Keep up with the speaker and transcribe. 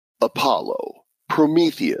Apollo,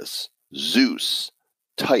 Prometheus, Zeus,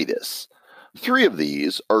 Titus. 3 of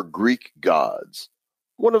these are Greek gods.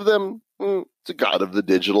 One of them, it's a god of the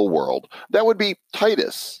digital world. That would be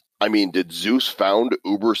Titus. I mean, did Zeus found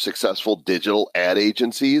uber-successful digital ad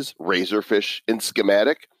agencies, Razorfish and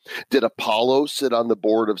Schematic? Did Apollo sit on the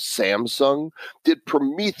board of Samsung? Did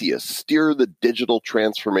Prometheus steer the digital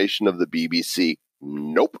transformation of the BBC?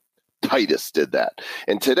 Nope. Titus did that.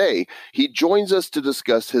 And today, he joins us to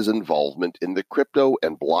discuss his involvement in the crypto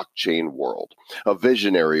and blockchain world. A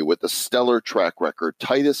visionary with a stellar track record,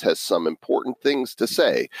 Titus has some important things to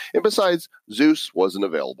say. And besides, Zeus wasn't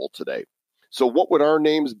available today. So what would our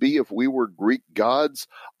names be if we were Greek gods?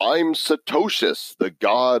 I'm Satoshis, the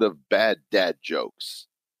god of bad dad jokes.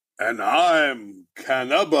 And I'm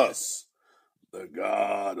Cannabis, the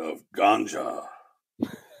god of ganja.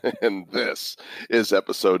 And this is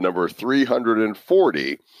episode number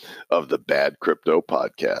 340 of the Bad Crypto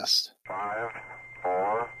Podcast. 5,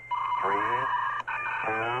 4, 3,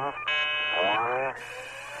 2, 1,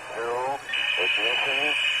 0,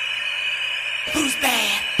 ignition. Who's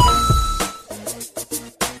bad?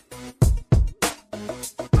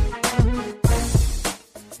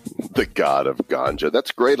 The god of ganja.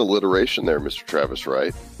 That's great alliteration there, Mr. Travis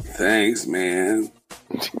Wright. Thanks, man.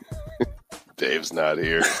 Dave's not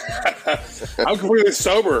here. I'm completely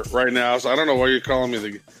sober right now, so I don't know why you're calling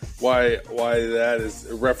me why that is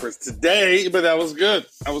a reference today, but that was good.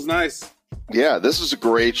 That was nice. Yeah, this is a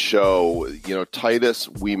great show. You know, Titus,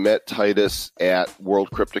 we met Titus at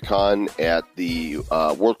World Crypticon at the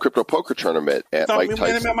World Crypto Poker Tournament at Mike Tyson.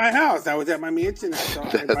 We met him at my house. I was at my mansion.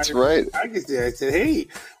 That's right. Tigers there. I said, hey,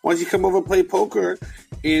 why don't you come over and play poker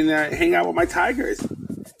and hang out with my Tigers?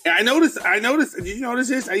 And I noticed, did you notice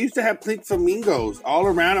this? I used to have pink flamingos all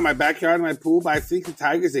around in my backyard in my pool, but I think the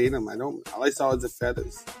Tigers ate them. All I saw was the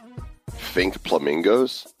feathers. Fink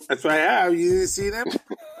flamingos? That's what I have. You didn't see them?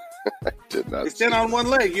 I did not. They stand on one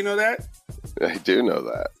leg. You know that? I do know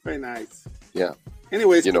that. Very nice. Yeah.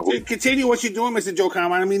 Anyways, you know continue what you're doing, Mr. Joe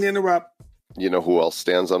Kama. I don't mean to interrupt. You know who else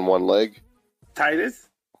stands on one leg? Titus?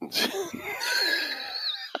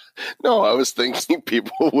 No, I was thinking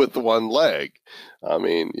people with one leg. I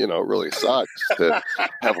mean, it really sucks to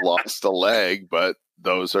have lost a leg, but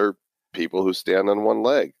those are people who stand on one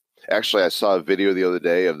leg. Actually, I saw a video the other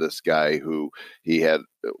day of this guy who he had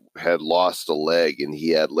lost a leg, and he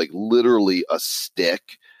had like literally a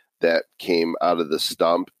stick that came out of the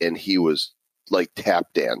stump, and he was like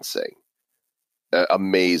tap dancing.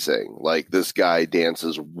 Amazing. Like, this guy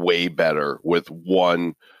dances way better with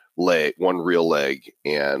one real leg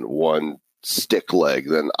and one stick leg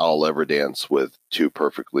than I'll ever dance with 2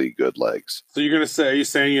 perfectly good legs. So are you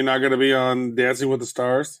saying you're not going to be on Dancing with the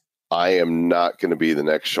Stars? I am not going to be the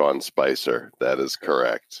next Sean Spicer. That is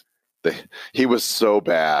correct. He was so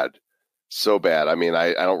bad. So bad. I mean,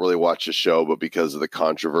 I don't really watch the show, but because of the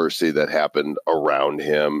controversy that happened around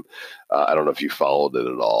him, I don't know if you followed it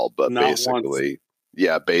at all, but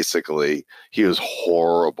basically, he was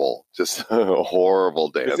horrible. Just a horrible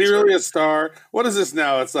dancer. Is he really a star? What is this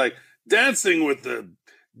now? It's like Dancing with the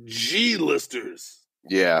G-listers.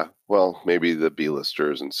 Yeah, well, maybe the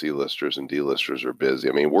B-listers and C-listers and D-listers are busy.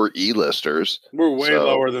 I mean, we're E-listers. We're way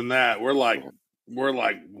lower than that. We're like,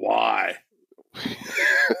 why?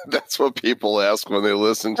 That's what people ask when they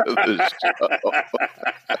listen to the show.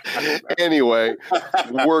 Anyway,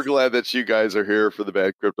 we're glad that you guys are here for the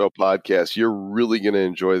Bad Crypto Podcast. You're really going to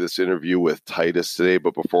enjoy this interview with Titus today.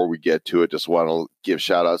 But before we get to it, just want to give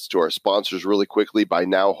shout outs to our sponsors really quickly. By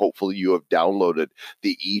now, hopefully you have downloaded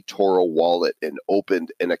the eToro wallet and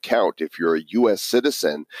opened an account. If you're a U.S.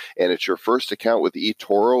 citizen and it's your first account with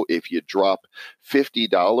eToro, if you drop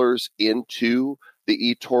 $50 into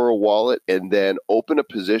the eToro wallet and then open a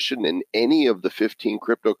position in any of the 15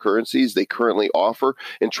 cryptocurrencies they currently offer,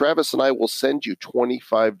 and Travis and I will send you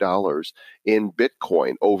 $25 in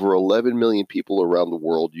Bitcoin. Over 11 million people around the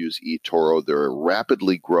world use eToro. They're a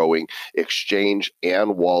rapidly growing exchange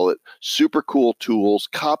and wallet, super cool tools,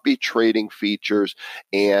 copy trading features,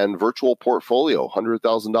 and virtual portfolio,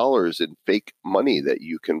 $100,000 in fake money that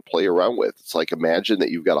you can play around with. It's like, imagine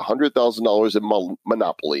that you've got $100,000 in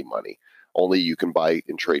Monopoly money. Only you can buy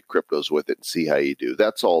and trade cryptos with it and see how you do.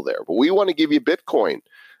 That's all there. But we want to give you Bitcoin.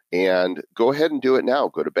 And go ahead and do it now.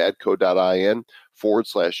 Go to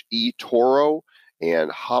badco.in/eToro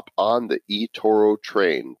and hop on the eToro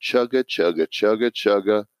train. Chugga, chugga, chugga,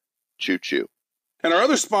 chugga, choo choo. And our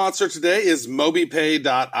other sponsor today is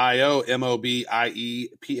MobiPay.io,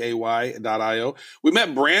 MobiPay.io. We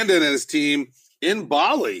met Brandon and his team in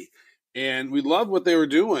Bali, and we loved what they were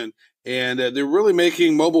doing. And they're really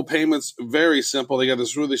making mobile payments very simple. They got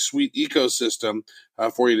this really sweet ecosystem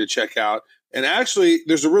for you to check out. And actually,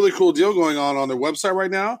 there's a really cool deal going on their website right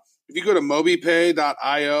now. If you go to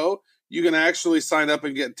mobipay.io, you can actually sign up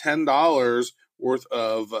and get $10 worth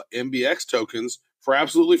of MBX tokens for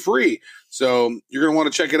absolutely free. So you're going to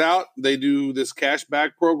want to check it out. They do this cash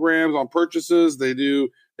back programs on purchases. They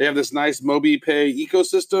have this nice MobiPay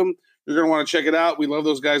ecosystem. You're going to want to check it out. We love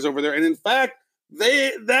those guys over there. And in fact,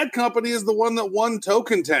 that company is the one that won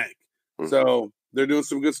Token Tank. So they're doing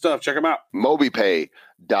some good stuff. Check them out. MobiPay.io.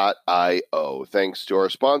 Thanks to our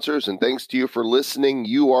sponsors and thanks to you for listening.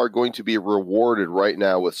 You are going to be rewarded right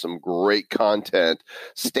now with some great content.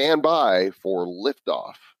 Stand by for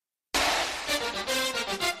liftoff.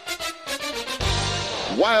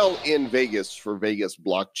 While in Vegas for Vegas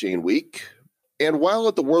Blockchain Week, and while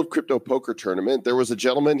at the World Crypto Poker Tournament, there was a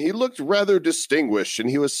gentleman, he looked rather distinguished, and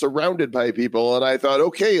he was surrounded by people, and I thought,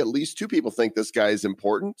 okay, at least two people think this guy is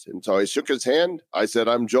important. And so I shook his hand. I said,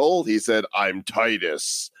 I'm Joel. He said, I'm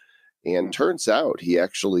Titus. And turns out he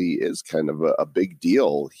actually is kind of a big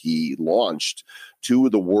deal. He launched two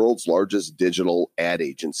of the world's largest digital ad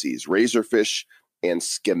agencies, Razorfish and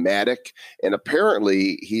Schematic. And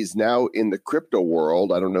apparently he's now in the crypto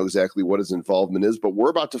world. I don't know exactly what his involvement is, but we're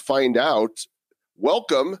about to find out.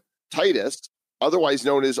 Welcome, Titus, otherwise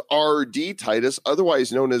known as RD Titus,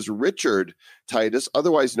 otherwise known as Richard Titus,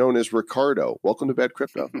 otherwise known as Ricardo. Welcome to Bad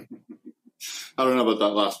Crypto. I don't know about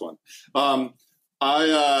that last one.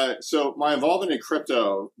 So my involvement in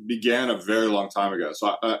crypto began a very long time ago.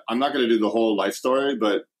 So I'm not going to do the whole life story,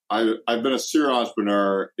 but I've been a serial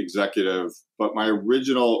entrepreneur, executive. But my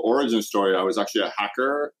original origin story, I was actually a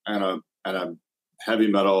hacker and a heavy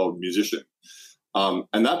metal musician.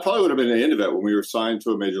 And that probably would have been the end of it when we were signed to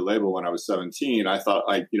a major label when I was 17. I thought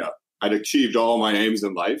I'd achieved all my aims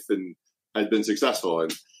in life and I'd been successful.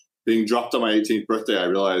 And being dropped on my 18th birthday, I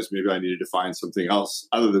realized maybe I needed to find something else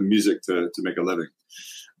other than music to make a living.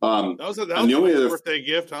 That was a birthday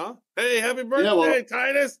gift, huh? Hey, happy birthday,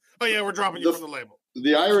 Titus. Oh, yeah, we're dropping you from the label.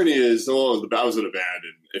 The irony is, I was in a band,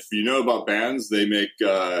 and if you know about bands, they make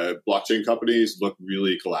blockchain companies look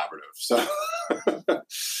really collaborative. So,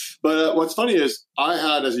 but what's funny is I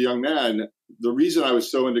had, as a young man, the reason I was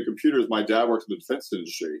so into computers, my dad worked in the defense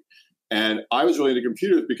industry, and I was really into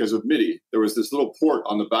computers because of MIDI. There was this little port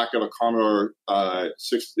on the back of a Commodore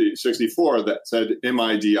 64 that said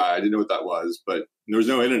MIDI. I didn't know what that was, but there was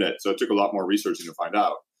no internet, so it took a lot more researching to find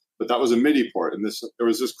out. But that was a MIDI port, and there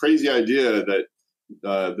was this crazy idea that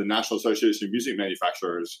the National Association of Music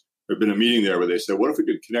Manufacturers, there had been a meeting there where they said, what if we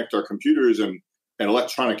could connect our computers and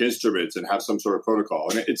electronic instruments and have some sort of protocol?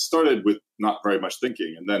 And it started with not very much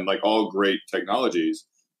thinking. And then, like all great technologies,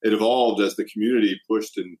 it evolved as the community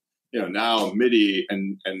pushed. And now MIDI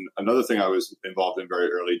and another thing I was involved in very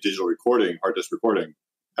early, digital recording, hard disk recording,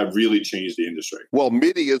 have really changed the industry. Well,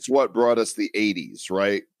 MIDI is what brought us the 80s,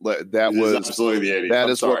 right? That was absolutely the 80s. That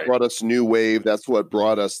is what brought us new wave. That's what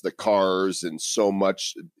brought us the cars and so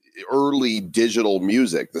much early digital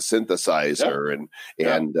music, the synthesizer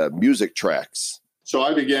and music tracks. So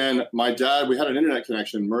I began, my dad, we had an internet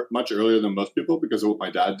connection much earlier than most people because of what my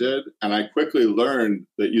dad did. And I quickly learned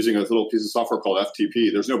that using a little piece of software called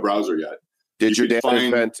FTP, there's no browser yet. Did your dad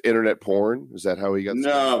invent internet porn? Is that how he got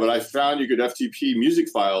started? No, but I found you could FTP music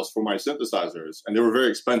files for my synthesizers, and they were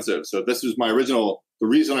very expensive. So this was the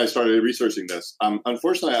reason I started researching this.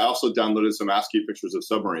 Unfortunately, I also downloaded some ASCII pictures of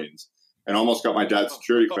submarines and almost got my dad's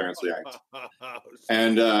security clearance yanked.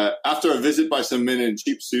 And after a visit by some men in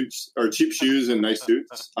cheap shoes and nice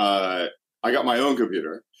suits, I got my own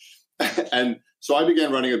computer. And so I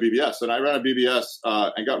began running a BBS, and I ran a BBS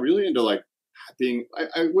and got really into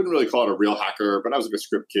I wouldn't really call it a real hacker, but I was like a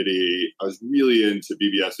script kiddie. I was really into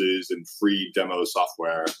BBSs and free demo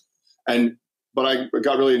software. But I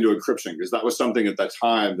got really into encryption because that was something at that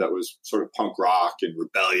time that was sort of punk rock and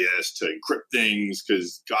rebellious to encrypt things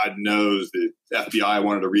because God knows the FBI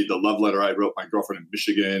wanted to read the love letter I wrote my girlfriend in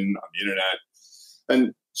Michigan on the internet.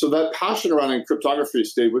 And so that passion around cryptography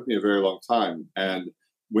stayed with me a very long time. And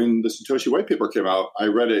when the Satoshi white paper came out, I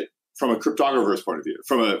read it from a cryptographer's point of view,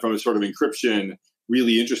 from a sort of encryption,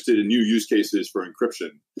 really interested in new use cases for encryption,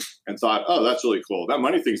 and thought, oh, that's really cool. That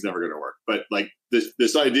money thing's never going to work. But like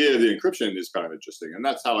this idea of the encryption is kind of interesting. And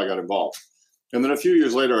that's how I got involved. And then a few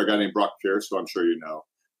years later, a guy named Brock Pierce, who I'm sure you know,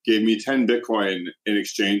 gave me 10 Bitcoin in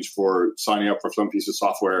exchange for signing up for some piece of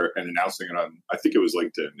software and announcing it on, I think it was LinkedIn.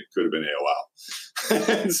 It could have been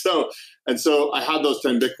AOL. and so I had those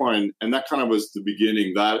 10 Bitcoin, and that kind of was the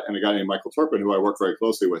beginning. That and a guy named Michael Turpin, who I work very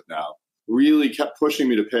closely with now, really kept pushing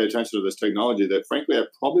me to pay attention to this technology that, frankly, I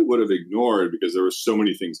probably would have ignored because there were so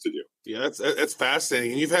many things to do. Yeah, that's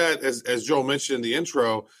fascinating. And you've had, as Joel mentioned in the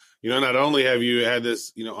intro, not only have you had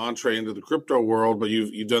this, entree into the crypto world, but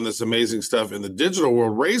you've done this amazing stuff in the digital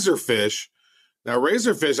world. Razorfish. Now,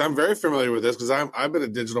 Razorfish, I'm very familiar with this because I've been a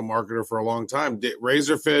digital marketer for a long time.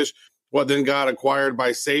 Razorfish, then got acquired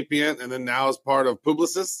by Sapient, and then now is part of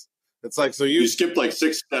Publicis. It's like, so you skipped like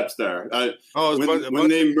 6 steps there. When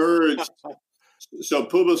they merged, so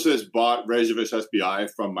Publicis bought Razorfish SBI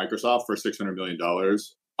from Microsoft for $600 million.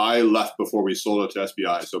 I left before we sold it to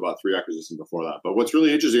SBI, so about 3 acquisitions before that. But what's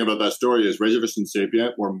really interesting about that story is Razorfish and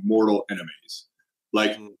Sapient were mortal enemies.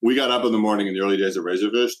 Like, we got up in the morning in the early days of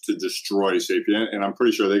Razorfish to destroy Sapient, and I'm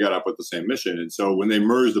pretty sure they got up with the same mission. And so when they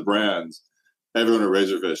merged the brands, everyone at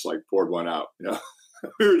Razorfish poured one out.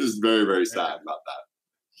 We were just very, very sad about that.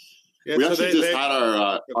 Yeah, we actually just had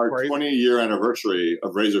our 20-year anniversary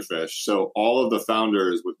of Razorfish. So all of the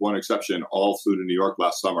founders, with one exception, all flew to New York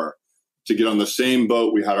last summer to get on the same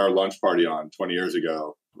boat we had our lunch party on 20 years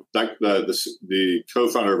ago. The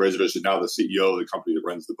co-founder of Razorfish is now the CEO of the company that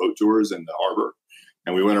runs the boat tours in the harbor.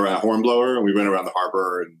 And we went around Hornblower, and we went around the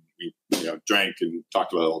harbor, and we drank and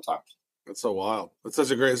talked about it all the time. That's so wild. That's such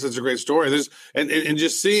a great story. And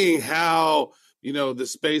just seeing how the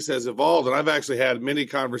space has evolved. And I've actually had many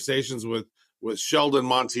conversations with Sheldon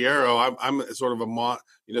Monteiro. I'm sort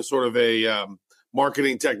of a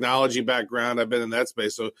marketing technology background. I've been in that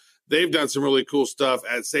space. So they've done some really cool stuff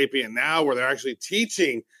at Sapient now where they're actually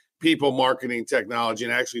teaching people marketing technology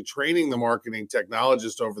and actually training the marketing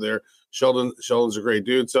technologist over there. Sheldon's a great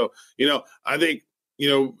dude. So, I think,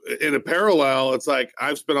 in a parallel, it's like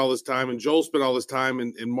I've spent all this time and Joel spent all this time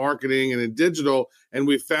in marketing and in digital, and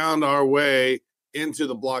we found our way into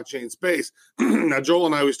the blockchain space. Now, Joel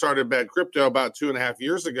and I, we started Bad Crypto about 2.5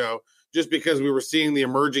 years ago, just because we were seeing the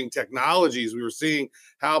emerging technologies. We were seeing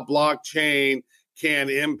how blockchain can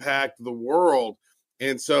impact the world.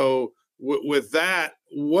 And so with that,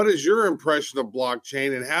 what is your impression of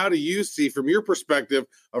blockchain, and how do you see, from your perspective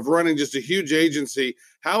of running just a huge agency,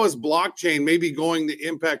 how is blockchain maybe going to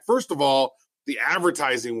impact, first of all, the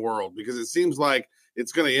advertising world? Because it seems like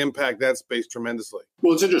it's going to impact that space tremendously.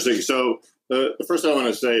 Well, it's interesting. So the first thing I want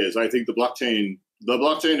to say is I think the blockchain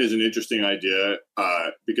is an interesting idea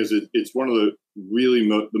because it's one of the really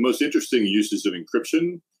the most interesting uses of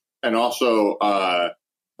encryption and also a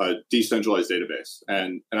decentralized database.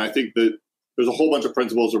 And I think that there's a whole bunch of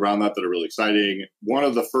principles around that are really exciting. One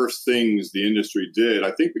of the first things the industry did,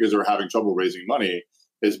 I think because they were having trouble raising money,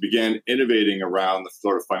 is began innovating around the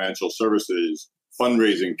sort of financial services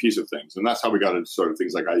fundraising piece of things. And that's how we got into sort of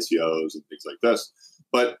things like ICOs and things like this.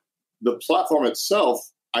 But the platform itself,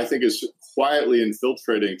 I think, is quietly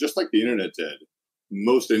infiltrating, just like the internet did,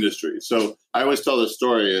 most industries. So I always tell this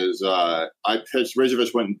story is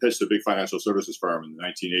Razorfish went and pitched a big financial services firm in the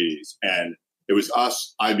 1980s. And it was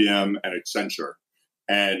us, IBM, and Accenture.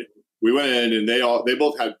 And we went in, and they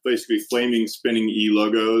both had basically flaming, spinning E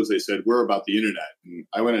logos. They said, "We're about the internet." And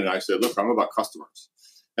I went in and I said, "Look, I'm about customers."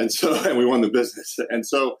 And we won the business. And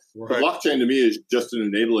so The blockchain to me is just an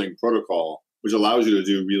enabling protocol, which allows you to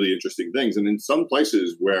do really interesting things. And in some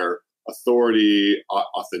places where authority,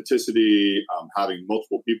 authenticity, having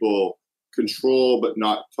multiple people control but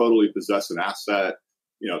not totally possess an asset,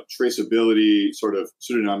 traceability, sort of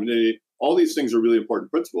pseudonymity, all these things are really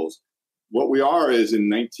important principles. What we are is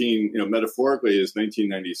metaphorically is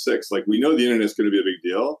 1996. Like, we know the internet is going to be a big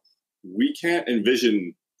deal. We can't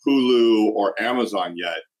envision Hulu or Amazon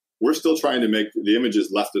yet. We're still trying to make the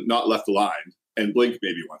images not left aligned and blink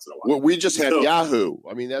maybe once in a while. Well, we just had Yahoo.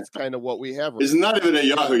 I mean, that's kind of what we have. It's not even at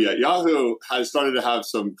Yahoo yet. Yahoo has started to have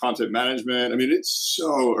some content management. I mean, it's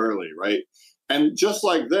so early, right? And just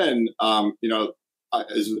like then,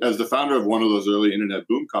 as the founder of one of those early internet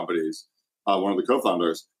boom companies, one of the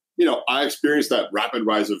co-founders, I experienced that rapid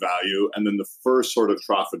rise of value and then the first sort of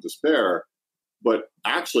trough of despair. But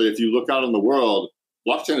actually, if you look out in the world,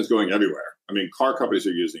 blockchain is going everywhere. I mean, car companies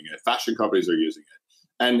are using it. Fashion companies are using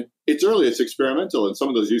it. And it's early, it's experimental, and some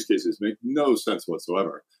of those use cases make no sense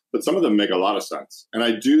whatsoever. But some of them make a lot of sense. And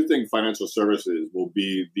I do think financial services will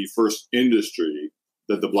be the first industry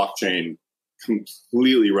that the blockchain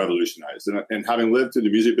completely revolutionized. And having lived in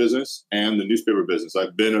the music business and the newspaper business,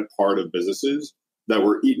 I've been a part of businesses that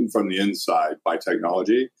were eaten from the inside by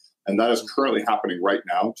technology. And that is currently happening right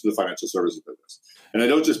now to the financial services business. And I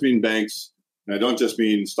don't just mean banks, and I don't just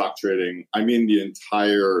mean stock trading. I mean the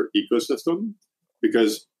entire ecosystem,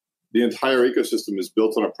 because the entire ecosystem is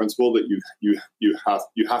built on a principle that you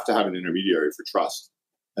have to have an intermediary for trust.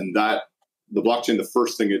 And that the blockchain, the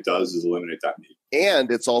first thing it does is eliminate that need.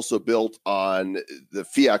 And it's also built on the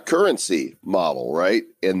fiat currency model, right?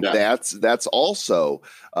 And that's also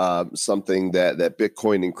something that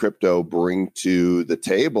Bitcoin and crypto bring to the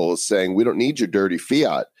table, is saying we don't need your dirty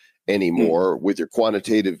fiat anymore with your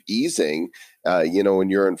quantitative easing,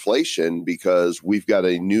 and your inflation, because we've got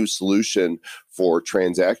a new solution for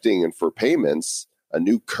transacting and for payments, a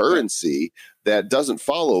new currency that doesn't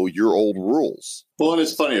follow your old rules. Well, and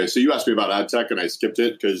it's funny. So you asked me about ad tech, and I skipped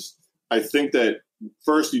it because I think that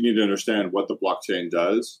first you need to understand what the blockchain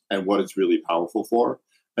does and what it's really powerful for.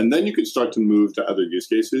 And then you can start to move to other use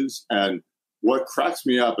cases. And what cracks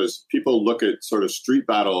me up is people look at sort of street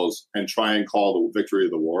battles and try and call the victory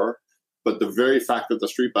of the war. But the very fact that the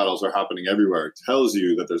street battles are happening everywhere tells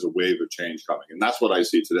you that there's a wave of change coming. And that's what I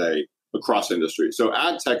see today across industry. So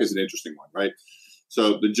ad tech is an interesting one, right?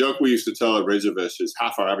 So the joke we used to tell at Razorfish is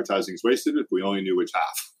half our advertising is wasted if we only knew which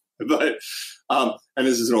half. But and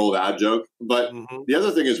this is an old ad joke. But the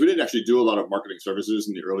other thing is we didn't actually do a lot of marketing services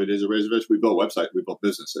in the early days of Razorfish. We built websites, we built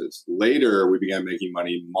businesses. Later, we began making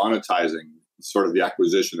money monetizing sort of the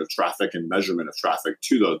acquisition of traffic and measurement of traffic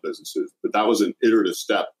to those businesses. But that was an iterative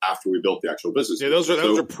step after we built the actual business. Yeah, those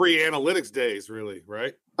are pre-analytics days, really,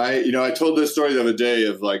 right? I told this story the other day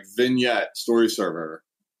of like Vignette Story Server.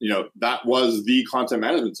 That was the content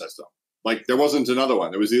management system. Like there wasn't another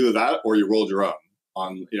one. There was either that or you rolled your own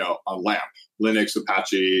on LAMP, Linux,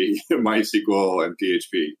 Apache, MySQL, and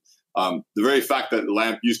PHP. The very fact that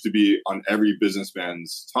LAMP used to be on every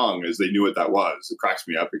businessman's tongue is they knew what that was. It cracks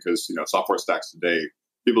me up because, software stacks today,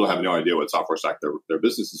 people have no idea what software stack their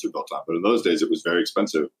businesses are built on. But in those days, it was very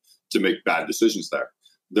expensive to make bad decisions there.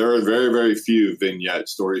 There are very, very few Vignette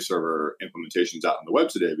Story Server implementations out on the web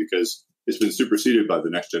today because it's been superseded by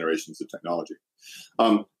the next generations of technology.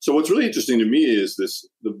 So what's really interesting to me is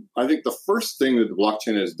I think the first thing that the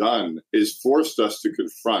blockchain has done is forced us to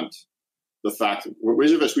confront the fact that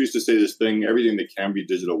Razorfish, we used to say this thing, everything that can be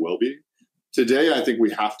digital will be. Today, I think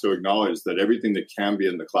we have to acknowledge that everything that can be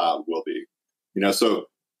in the cloud will be. So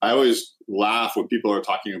I always laugh when people are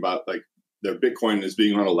talking about like their Bitcoin is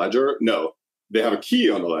being on a ledger. No, they have a key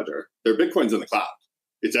on the ledger. Their Bitcoin's in the cloud.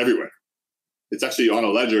 It's everywhere. It's actually on a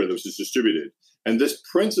ledger that was just distributed. And this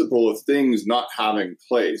principle of things not having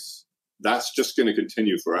place, that's just going to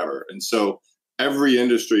continue forever. And so every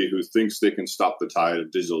industry who thinks they can stop the tide of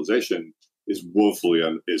digitalization is woefully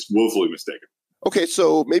mistaken. Okay,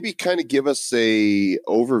 so maybe kind of give us a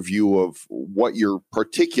overview of what your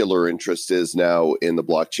particular interest is now in the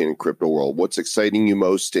blockchain and crypto world. What's exciting you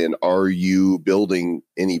most, and are you building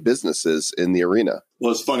any businesses in the arena?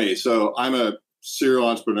 Well, it's funny. So I'm a serial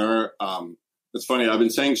entrepreneur. It's funny. I've been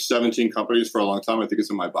saying 17 companies for a long time. I think it's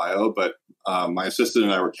in my bio, but my assistant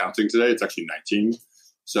and I were counting today. It's actually 19.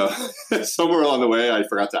 So somewhere along the way, I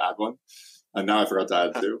forgot to add one. And now I forgot to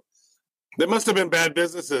add two. They must have been bad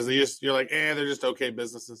businesses. You're like, they're just okay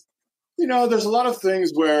businesses. There's a lot of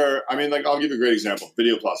things where, I'll give you a great example.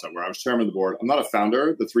 Video Plaza, where I was chairman of the board. I'm not a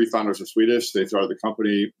founder. The three founders are Swedish. They started the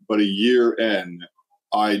company. But a year in,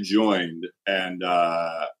 I joined. And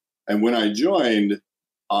when I joined,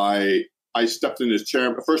 I stepped in as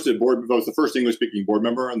chairman. First, I was the first English-speaking board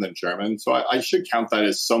member and then chairman. So I should count that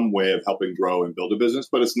as some way of helping grow and build a business,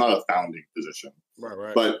 but it's not a founding position.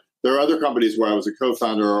 Right. But there are other companies where I was a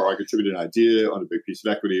co-founder or I contributed an idea on a big piece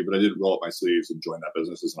of equity, but I didn't roll up my sleeves and join that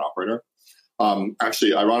business as an operator.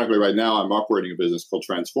 Actually, ironically, right now I'm operating a business called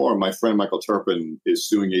Transform. My friend Michael Turpin is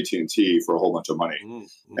suing AT&T for a whole bunch of money.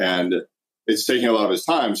 And it's taking a lot of his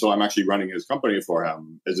time, so I'm actually running his company for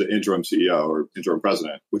him as an interim CEO or interim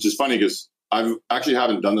president, which is funny because I actually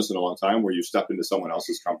haven't done this in a long time where you step into someone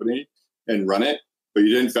else's company and run it, but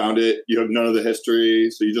you didn't found it, you have none of the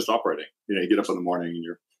history, so you're just operating. You get up in the morning and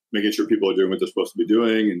you're making sure people are doing what they're supposed to be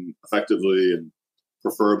doing and effectively and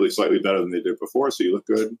preferably slightly better than they did before, so you look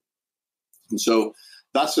good. And so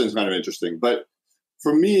that's kind of interesting. But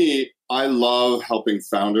for me, I love helping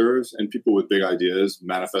founders and people with big ideas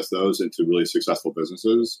manifest those into really successful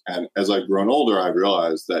businesses. And as I've grown older, I've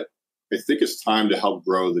realized that I think it's time to help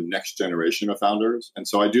grow the next generation of founders. And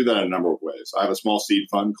so I do that in a number of ways. I have a small seed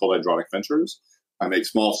fund called Hydronic Ventures. I make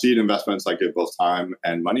small seed investments. I give both time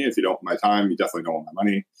and money. If you don't want my time, you definitely don't want my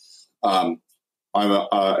money. I'm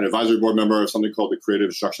an advisory board member of something called the Creative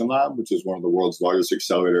Destruction Lab, which is one of the world's largest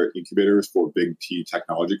accelerator incubators for big T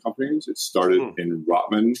technology companies. It started in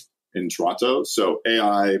Rotman in Toronto. So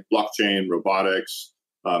AI, blockchain, robotics,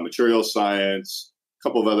 material science, a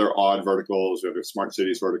couple of other odd verticals. We have a smart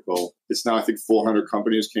cities vertical. It's now, I think, 400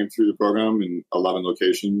 companies came through the program in 11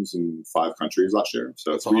 locations in 5 countries last year.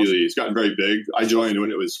 So it's it's gotten very big. I joined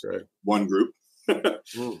when it was one group.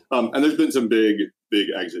 And there's been some big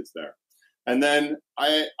exits there. And then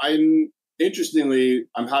I'm interestingly,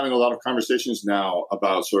 I'm having a lot of conversations now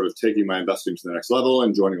about sort of taking my investing to the next level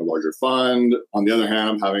and joining a larger fund. On the other hand,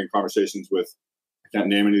 I'm having conversations with, I can't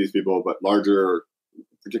name any of these people, but larger,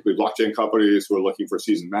 particularly blockchain companies who are looking for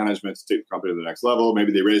seasoned management to take the company to the next level.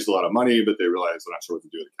 Maybe they raised a lot of money, but they realize they're not sure what to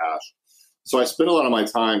do with the cash. So I spend a lot of my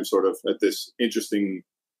time sort of at this interesting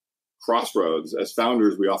crossroads. As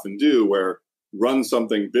founders, we often do, where run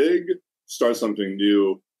something big, start something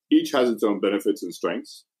new. Each has its own benefits and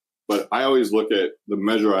strengths. But I always look at the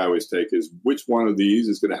measure I always take is which one of these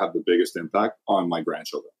is going to have the biggest impact on my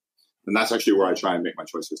grandchildren. And that's actually where I try and make my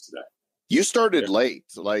choices today. You started late,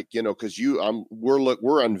 like, because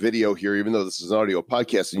we're on video here, even though this is an audio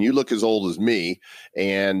podcast, and you look as old as me,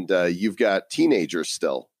 and you've got teenagers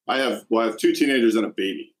still. I have 2 teenagers and a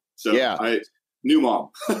baby. So yeah. New mom.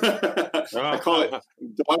 I call it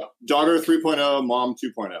daughter 3.0, mom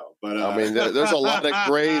 2.0. But I mean, there's a lot of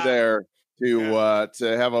gray there to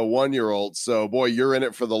have a 1-year-old. So, boy, you're in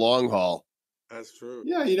it for the long haul. That's true.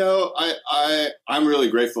 Yeah, I'm really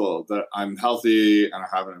grateful that I'm healthy and I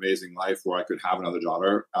have an amazing life where I could have another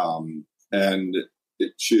daughter. And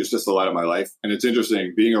she is just the light of my life. And it's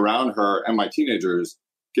interesting, being around her and my teenagers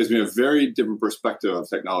gives me a very different perspective of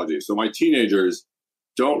technology. So my teenagers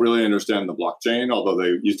don't really understand the blockchain, although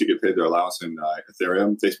they used to get paid their allowance in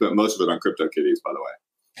Ethereum. They spent most of it on CryptoKitties, by the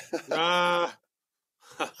way.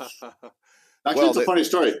 Actually, it's a funny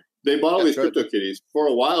story. They bought all these CryptoKitties. For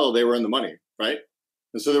a while, they were in the money, right?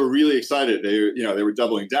 And so they were really excited. They were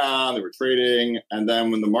doubling down. They were trading. And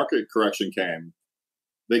then when the market correction came,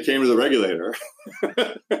 they came to the regulator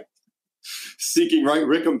seeking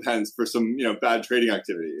recompense for some bad trading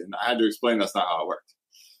activity. And I had to explain that's not how it worked.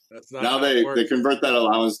 That's not now they convert that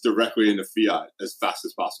allowance directly into fiat as fast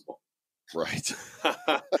as possible. Right.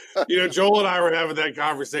 Joel and I were having that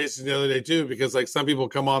conversation the other day too, because like some people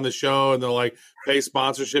come on the show and they'll like pay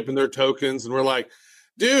sponsorship in their tokens, and we're like,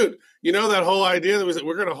 dude, that whole idea that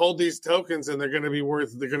we're going to hold these tokens and they're going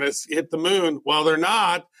to hit the moon. Well, they're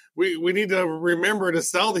not. We need to remember to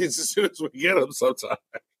sell these as soon as we get them sometime.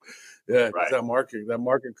 Yeah, right. That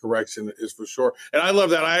market correction is for sure. And I love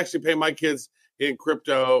that. I actually pay my kids in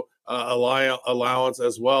crypto allowance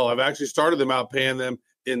as well. I've actually started them out paying them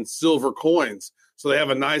in silver coins. So they have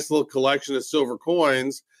a nice little collection of silver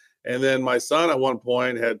coins. And then my son at one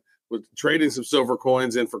point was trading some silver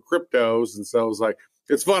coins in for cryptos. And so it was like,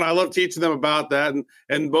 it's fun. I love teaching them about that.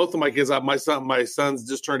 And both of my kids, my son's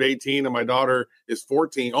just turned 18 and my daughter is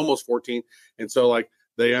 14, almost 14. And so like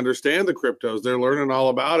they understand the cryptos. They're learning all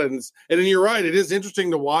about it. And then you're right. It is interesting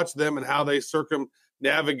to watch them and how they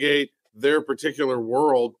circumnavigate their particular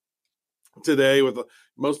world today. With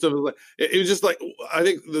most of it, it was just like, I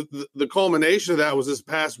think the culmination of that was this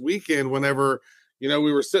past weekend. Whenever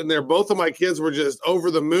we were sitting there, both of my kids were just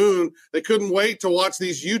over the moon. They couldn't wait to watch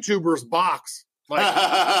these YouTubers box. Like,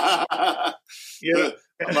 By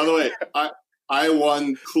the way, I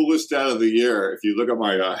won coolest dad of the year. If you look at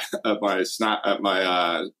my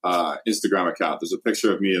Instagram account, there's a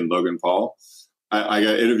picture of me and Logan Paul. I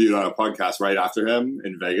got interviewed on a podcast right after him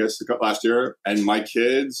in Vegas last year, and my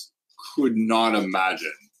kids could not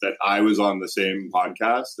imagine that I was on the same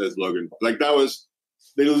podcast as Logan. Like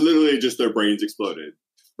they literally just, their brains exploded.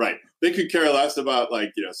 Right. They could care less about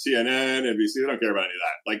CNN, NBC. They don't care about any of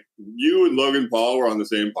that. Like you and Logan Paul were on the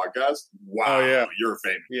same podcast. Wow. Oh, yeah. You're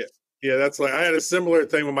famous. Yeah. Yeah. That's like, I had a similar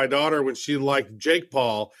thing with my daughter when she liked Jake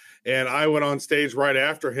Paul. And I went on stage right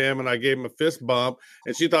after him and I gave him a fist bump.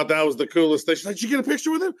 And she thought that was the coolest thing. She's like, did you get a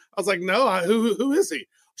picture with him? I was like, no, who is he?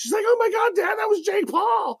 She's like, oh my God, Dad, that was Jake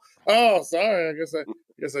Paul. Oh, sorry. I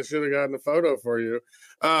guess I should have gotten a photo for you.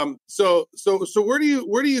 So where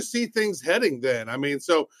do you see things heading then? I mean,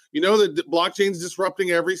 so the blockchain's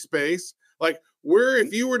disrupting every space. Like where,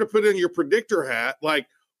 if you were to put in your predictor hat, like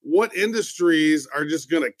what industries are just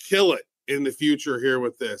going to kill it in the future here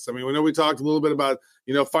with this? I mean, we know we talked a little bit about,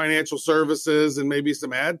 financial services and maybe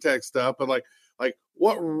some ad tech stuff, but like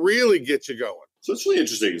what really gets you going? So it's really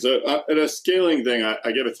interesting. So at a scaling thing,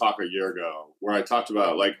 I gave a talk a year ago where I talked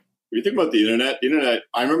about when you think about the internet,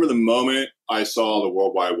 I remember the moment I saw the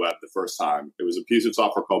World Wide Web the first time. It was a piece of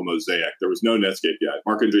software called Mosaic. There was no Netscape yet.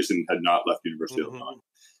 Mark Andreessen had not left University of Illinois.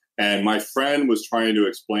 And my friend was trying to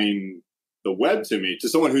explain the web to me, to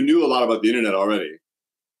someone who knew a lot about the internet already,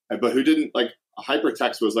 but who didn't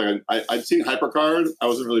hypertext was I'd seen HyperCard. I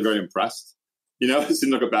wasn't really very impressed. It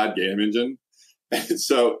seemed like a bad game engine. And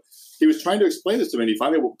so he was trying to explain this to me, and he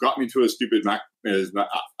finally got me to a stupid Mac, his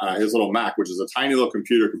little Mac, which is a tiny little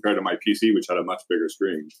computer compared to my PC, which had a much bigger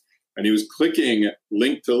screen. And he was clicking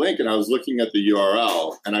link to link, and I was looking at the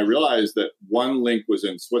URL, and I realized that one link was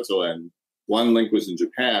in Switzerland, one link was in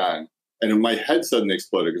Japan, And my head suddenly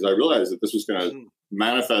exploded because I realized that this was going to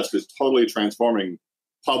manifest as totally transforming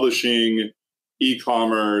publishing,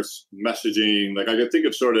 e-commerce, messaging. Like I could think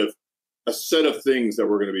of sort of a set of things that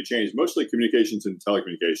were going to be changed, mostly communications and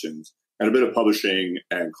telecommunications, and a bit of publishing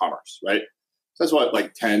and commerce, right? So that's what,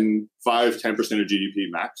 like 10% of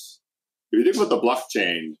GDP max. If you think about the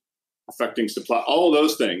blockchain affecting supply, all of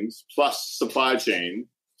those things, plus supply chain,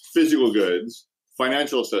 physical goods,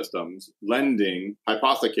 financial systems, lending,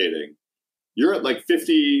 hypothecating, you're at like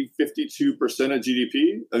 52% of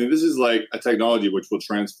GDP. I mean, this is like a technology which will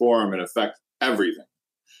transform and affect everything.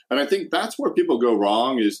 And I think that's where people go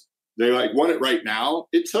wrong is they like want it right now.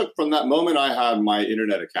 It took from that moment I had my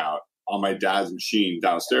internet account on my dad's machine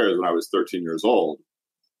downstairs when I was 13 years old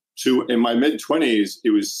to in my mid 20s, it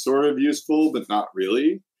was sort of useful, but not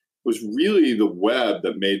really. It was really the web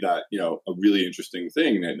that made that, a really interesting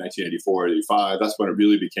thing in 1984, 85. That's when it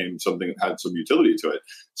really became something that had some utility to it.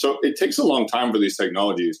 So it takes a long time for these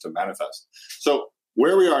technologies to manifest. So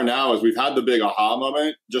where we are now is we've had the big aha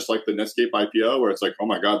moment, just like the Netscape IPO, where it's like, oh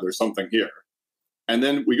my God, there's something here. And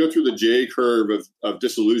then we go through the J curve of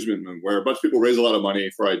disillusionment, where a bunch of people raise a lot of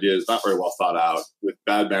money for ideas not very well thought out, with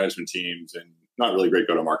bad management teams and not really great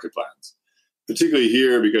go-to-market plans. Particularly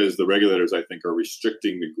here, because the regulators, I think, are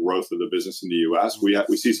restricting the growth of the business in the U.S.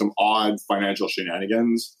 We see some odd financial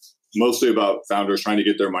shenanigans, mostly about founders trying to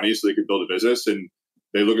get their money so they could build a business. And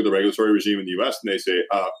they look at the regulatory regime in the U.S. and they say,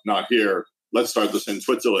 not here. Let's start this in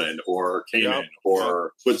Switzerland or Cayman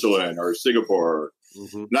or Switzerland or Singapore.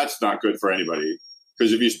 Mm-hmm. That's not good for anybody.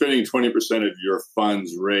 Because if you're spending 20% of your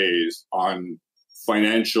funds raised on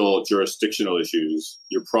financial jurisdictional issues,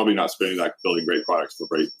 you're probably not spending that building great products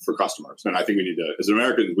for customers. And I think we need to, as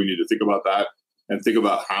Americans, we need to think about that and think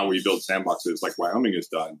about how we build sandboxes like Wyoming has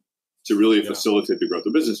done to really facilitate the growth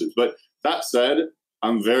of businesses. But that said,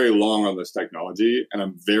 I'm very long on this technology, and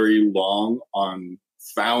I'm very long on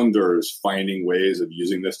founders finding ways of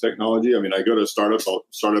using this technology. I mean, I go to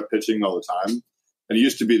startup pitching all the time, and it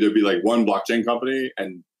used to be there'd be like one blockchain company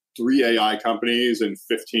and 3 AI companies and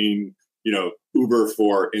 15 Uber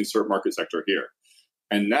for insert market sector here.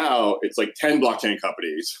 And now it's like 10 blockchain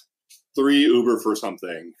companies, 3 Uber for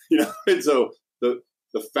something, And so the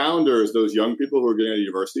founders, those young people who are getting out of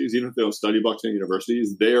universities, even if they don't study blockchain at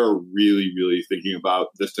universities, they are really, really thinking about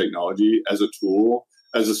this technology as a tool,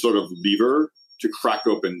 as a sort of lever to crack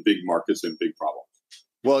open big markets and big problems.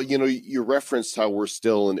 Well, you referenced how we're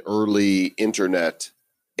still in early internet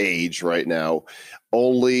age right now.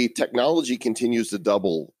 Only technology continues to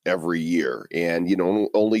double every year, and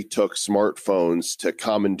only took smartphones to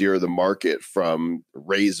commandeer the market from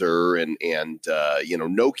Razor and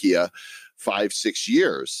Nokia 5-6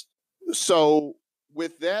 years. So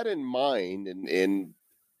with that in mind, and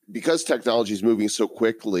because technology is moving so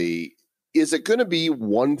quickly, is it going to be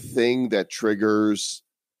one thing that triggers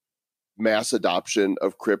mass adoption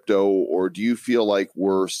of crypto, or do you feel like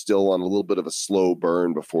we're still on a little bit of a slow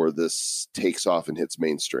burn before this takes off and hits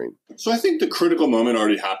mainstream? So I think the critical moment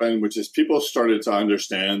already happened, which is people started to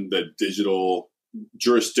understand that digital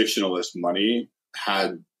jurisdictionalist money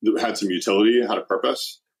had some utility, had a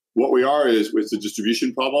purpose. What we are is it's a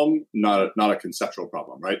distribution problem, not a conceptual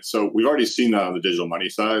problem, right? So we've already seen that on the digital money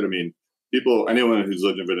side. I mean, anyone who's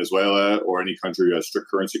lived in Venezuela or any country who has strict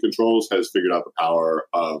currency controls has figured out the power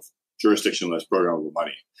of jurisdictionless programmable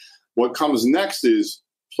money. What comes next is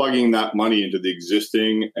plugging that money into the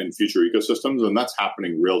existing and future ecosystems, and that's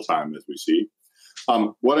happening real time as we see.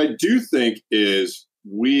 What I do think is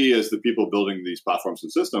we, as the people building these platforms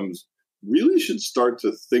and systems, really should start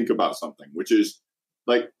to think about something, which is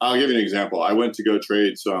like, I'll give you an example. I went to go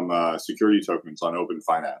trade some security tokens on Open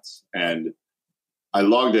Finance, and I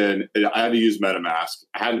logged in. I had to use MetaMask.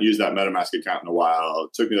 I hadn't used that MetaMask account in a while.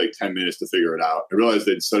 It took me like 10 minutes to figure it out. I realized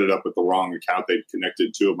they'd set it up with the wrong account. They'd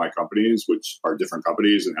connected 2 of my companies, which are different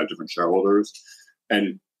companies and have different shareholders.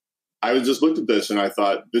 And I just looked at this and I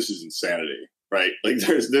thought, this is insanity, right? Like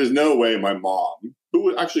there's no way my mom, who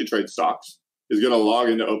would actually trade stocks, is going to log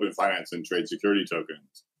into Open Finance and trade security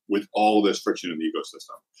tokens with all this friction in the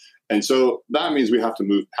ecosystem. And so that means we have to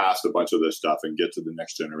move past a bunch of this stuff and get to the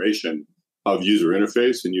next generation of user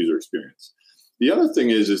interface and user experience. The other thing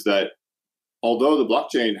is that although the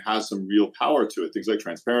blockchain has some real power to it, things like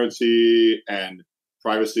transparency and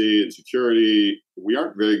privacy and security, we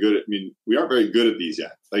aren't very good at these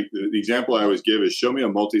yet. Like the example I always give is show me a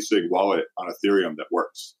multi-sig wallet on Ethereum that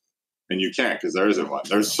works. And you can't, because there isn't one.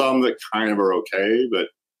 There's some that kind of are okay, but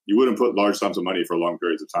you wouldn't put large sums of money for long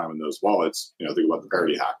periods of time in those wallets. Think about the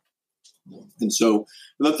parity hack. And so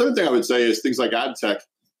the third thing I would say is things like ad tech.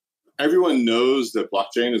 Everyone knows that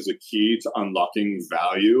blockchain is the key to unlocking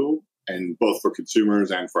value and both for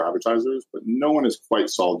consumers and for advertisers, but no one has quite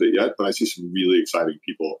solved it yet. But I see some really exciting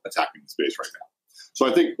people attacking the space right now. So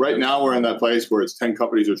I think right now we're in that place where it's 10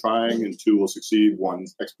 companies are trying and 2 will succeed, 1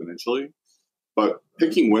 exponentially. But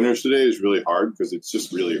picking winners today is really hard because it's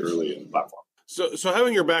just really early in the platform. So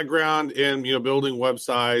having your background in building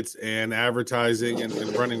websites and advertising and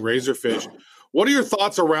running Razorfish, what are your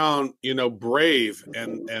thoughts around Brave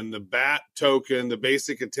and the BAT token, the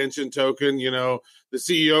basic attention token? The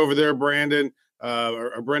CEO over there, Brendan,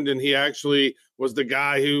 he actually was the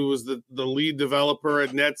guy who was the lead developer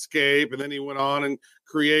at Netscape, and then he went on and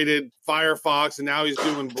created Firefox, and now he's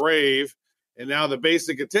doing Brave. And now the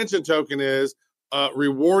basic attention token is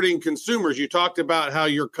rewarding consumers. You talked about how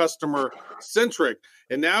you're customer centric,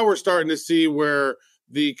 and now we're starting to see where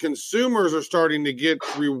the consumers are starting to get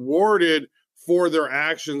rewarded for their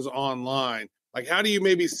actions online. Like, how do you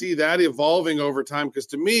maybe see that evolving over time? Because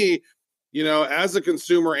to me, as a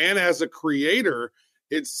consumer and as a creator,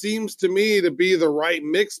 it seems to me to be the right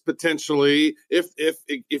mix potentially if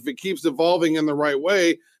it keeps evolving in the right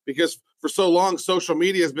way, because for so long, social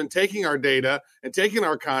media has been taking our data and taking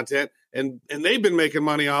our content, and they've been making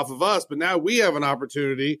money off of us. But now we have an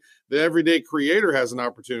opportunity. The everyday creator has an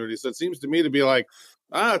opportunity. So it seems to me to be like,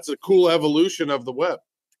 it's a cool evolution of the web.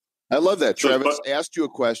 I love that. Travis asked you a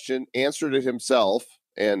question, answered it himself,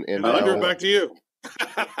 and I'll give it back to you.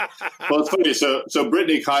 Well, it's funny. So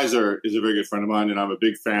Brittany Kaiser is a very good friend of mine, and I'm a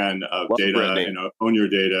big fan of data Brittany. and own your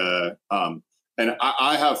data. And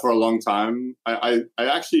I have for a long time. I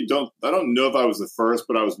actually don't know if I was the first,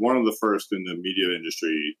 but I was one of the first in the media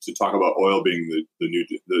industry to talk about oil being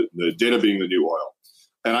the data being the new oil.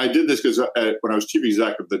 And I did this because when I was chief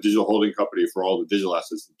exec of the digital holding company for all the digital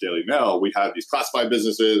assets of the Daily Mail, we had these classified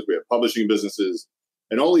businesses, we had publishing businesses,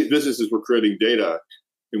 and all these businesses were creating data,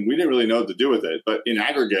 and we didn't really know what to do with it. But in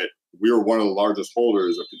aggregate, we were one of the largest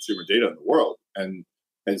holders of consumer data in the world. And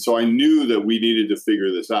so I knew that we needed to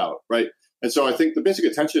figure this out, right? And so I think the basic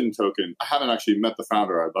attention token, I haven't actually met the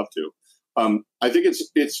founder. I'd love to. I think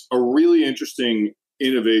it's a really interesting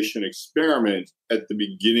innovation experiment at the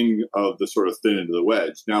beginning of the sort of thin end of the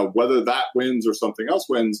wedge. Now, whether that wins or something else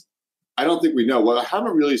wins, I don't think we know. What I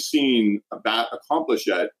haven't really seen that accomplish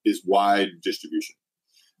yet is wide distribution.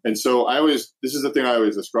 And so this is the thing I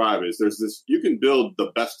always describe is you can build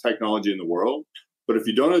the best technology in the world, but if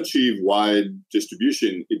you don't achieve wide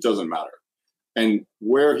distribution, it doesn't matter. And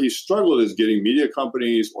where he struggled is getting media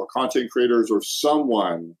companies or content creators or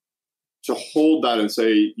someone to hold that and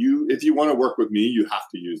say, if you want to work with me, you have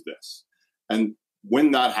to use this. And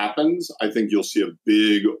when that happens, I think you'll see a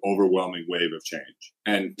big, overwhelming wave of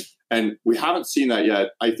change. And we haven't seen that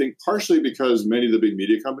yet. I think partially because many of the big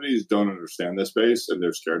media companies don't understand this space and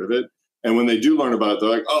they're scared of it. And when they do learn about it, they're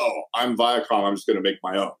like, oh, I'm Viacom, I'm just going to make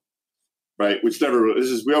my own. Right, we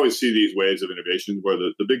always see these waves of innovation where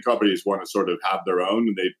the big companies want to sort of have their own,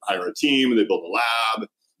 and they hire a team and they build a lab.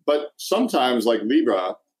 But sometimes, like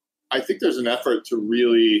Libra, I think there's an effort to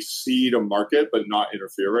really seed a market but not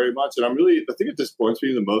interfere very much. And the thing that disappoints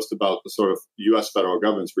me the most about the sort of U.S. federal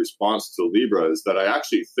government's response to Libra is that I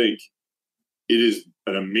actually think it is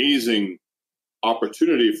an amazing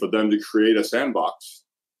opportunity for them to create a sandbox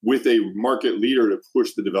with a market leader to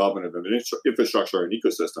push the development of an infrastructure and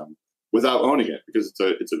ecosystem without owning it, because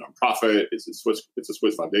it's a nonprofit, it's a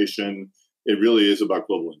Swiss foundation. It really is about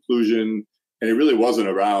global inclusion, and it really wasn't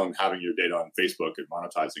around having your data on Facebook and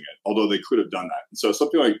monetizing it, although they could have done that. And so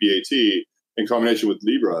something like BAT in combination with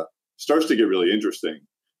Libra starts to get really interesting.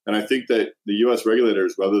 And I think that the U.S.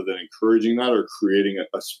 regulators, rather than encouraging that or creating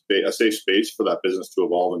a safe space for that business to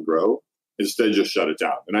evolve and grow, instead just shut it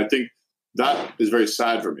down. And I think that is very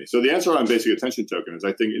sad for me. So the answer on basic attention token is,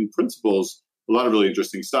 I think in principles, a lot of really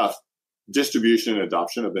interesting stuff. Distribution and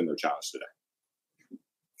adoption have been their challenge today,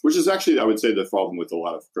 which is actually, I would say, the problem with a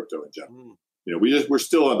lot of crypto in general. We're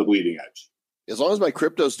still on the bleeding edge. As long as my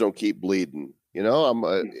cryptos don't keep bleeding,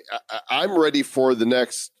 I'm ready for the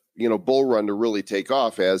next bull run to really take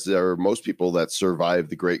off, as are most people that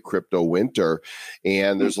survived the great crypto winter.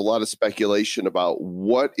 And there's a lot of speculation about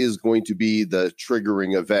what is going to be the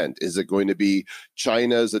triggering event. Is it going to be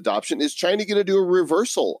China's adoption? Is China going to do a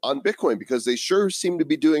reversal on Bitcoin? Because they sure seem to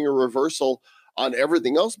be doing a reversal on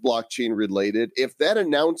everything else blockchain related. If that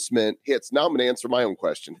announcement hits, now I'm going to answer my own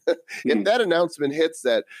question. If that announcement hits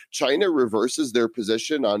that China reverses their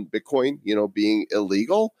position on Bitcoin, being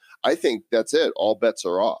illegal, I think that's it. All bets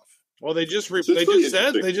are off. Well, they just said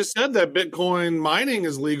that Bitcoin mining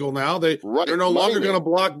is legal now. They're no longer going to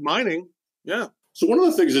block mining. Yeah. So one of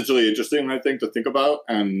the things that's really interesting, I think, to think about,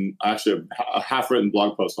 and actually a half-written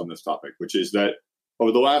blog post on this topic, which is that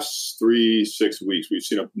over the last 3-6 weeks, we've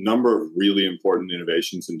seen a number of really important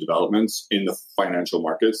innovations and developments in the financial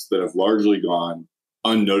markets that have largely gone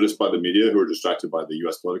unnoticed by the media, who are distracted by the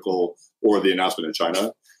U.S. political or the announcement in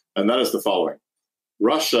China. And that is the following.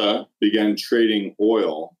 Russia began trading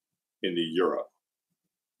oil in the euro.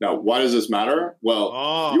 Now, why does this matter?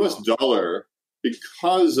 Well, U.S. dollar,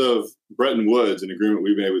 because of Bretton Woods, an agreement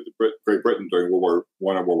we made with Great Britain during World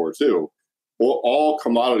War I and World War II, all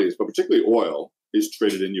commodities, but particularly oil, is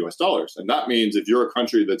traded in U.S. dollars. And that means if you're a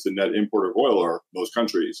country that's a net importer of oil, or most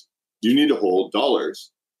countries, you need to hold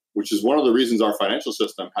dollars, which is one of the reasons our financial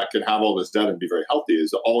system can have all this debt and be very healthy, is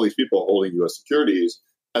that all these people holding U.S. securities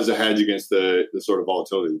as a hedge against the sort of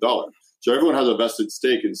volatility of the dollar. So everyone has a vested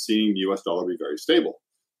stake in seeing the U.S. dollar be very stable.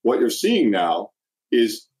 What you're seeing now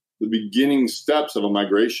is the beginning steps of a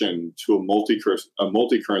migration to a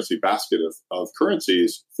multi-currency basket of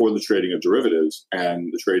currencies for the trading of derivatives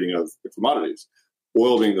and the trading of commodities.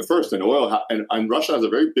 Oil being the first, and and Russia has a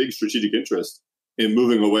very big strategic interest in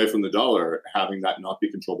moving away from the dollar, having that not be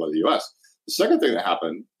controlled by the U.S. The second thing that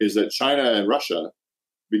happened is that China and Russia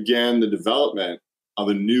began the development of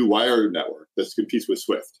a new wire network that competes with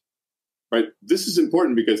SWIFT. Right? This is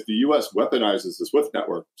important because the U.S. weaponizes the SWIFT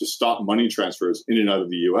network to stop money transfers in and out of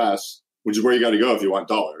the U.S., which is where you got to go if you want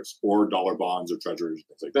dollars or dollar bonds or treasuries,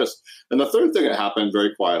 things like this. And the third thing that happened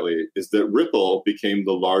very quietly is that Ripple became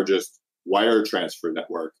the largest wire transfer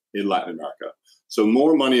network in Latin America. So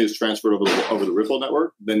more money is transferred over the Ripple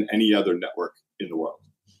network than any other network in the world.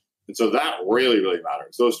 And so that really, really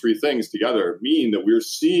matters. Those three things together mean that we're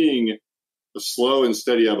seeing a slow and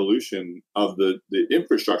steady evolution of the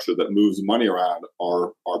infrastructure that moves money around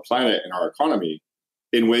our planet and our economy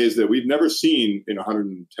in ways that we've never seen in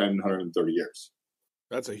 110, 130 years.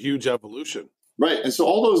 That's a huge evolution. Right. And so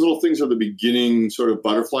all those little things are the beginning sort of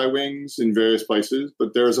butterfly wings in various places,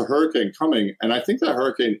 but there's a hurricane coming. And I think that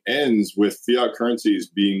hurricane ends with fiat currencies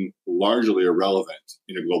being largely irrelevant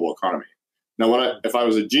in a global economy. Now, if I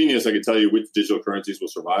was a genius, I could tell you which digital currencies will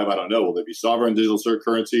survive. I don't know. Will they be sovereign digital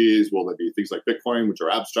currencies? Will they be things like Bitcoin, which are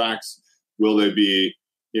abstracts? Will they be,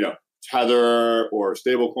 Tether or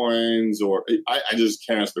stable coins? Or I just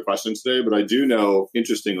can't answer the question today. But I do know,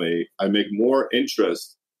 interestingly, I make more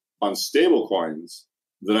interest on stable coins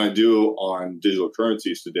than I do on digital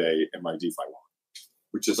currencies today in my DeFi wallet,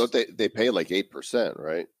 which is they pay like 8%,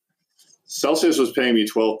 right? Celsius was paying me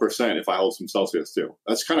 12% if I hold some Celsius too.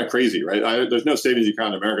 That's kind of crazy, right? There's no savings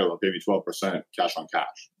account in America that'll pay me 12% cash on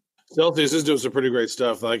cash. Celsius is doing some pretty great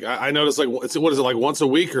stuff. Like I noticed, like what is it, like once a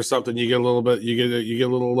week or something? You get a little bit, you get a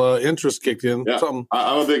little interest kicked in. Yeah, something.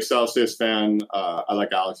 I'm a big Celsius fan. I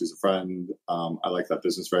like Alex; he's a friend. I like that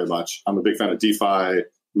business very much. I'm a big fan of DeFi.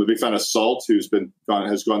 I'm a big fan of Salt, who's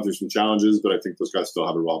has gone through some challenges, but I think those guys still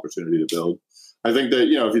have a real opportunity to build. I think that,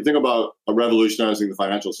 if you think about revolutionizing the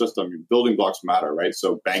financial system, building blocks matter, right?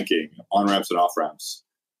 So banking, on-ramps and off-ramps,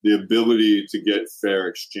 the ability to get fair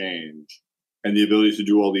exchange, and the ability to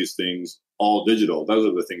do all these things all digital. Those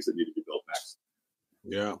are the things that need to be built next.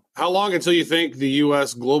 Yeah. How long until you think the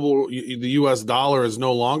U.S. dollar is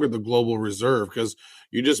no longer the global reserve? Because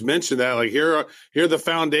you just mentioned that, like here the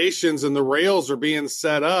foundations and the rails are being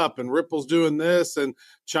set up, and Ripple's doing this, and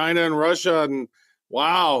China and Russia, and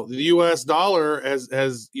wow, the U.S. dollar has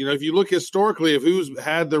if you look historically of who's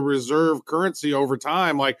had the reserve currency over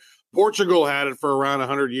time, like Portugal had it for around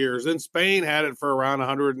 100 years, and Spain had it for around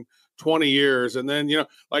 120 years, and then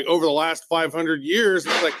like over the last 500 years,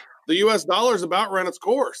 it's like the U.S. dollar's about run its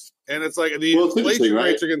course, and it's like the inflation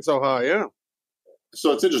rates are getting so high. Yeah.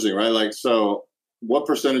 So it's interesting, right? Like, so what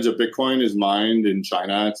percentage of Bitcoin is mined in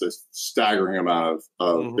China? It's a staggering amount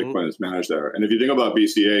of Bitcoin that's managed there. And if you think about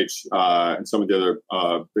BCH and some of the other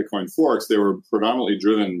Bitcoin forks, they were predominantly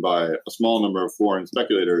driven by a small number of foreign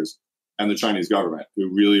speculators and the Chinese government,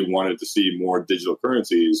 who really wanted to see more digital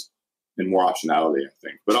currencies and more optionality, I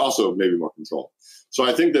think, but also maybe more control. So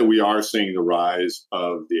I think that we are seeing the rise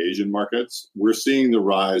of the Asian markets. We're seeing the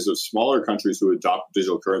rise of smaller countries who adopt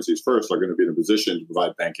digital currencies first are going to be in a position to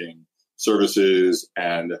provide banking services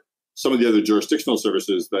and some of the other jurisdictional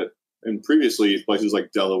services that in previously places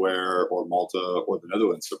like Delaware or Malta or the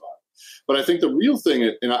Netherlands survived. But I think the real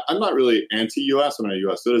thing, and I'm not really anti-U.S., I'm a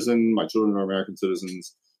U.S. citizen, my children are American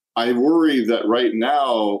citizens. I worry that right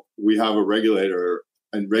now we have a regulator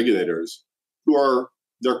and regulators who are,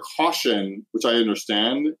 their caution, which I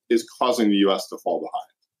understand, is causing the U.S. to fall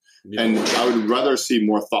behind. Yeah. And I would rather see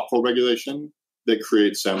more thoughtful regulation that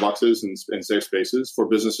creates sandboxes and safe spaces for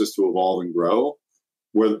businesses to evolve and grow,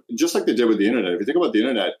 where just like they did with the internet. If you think about the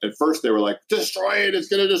internet, at first they were like, destroy it, it's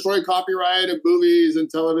going to destroy copyright and movies and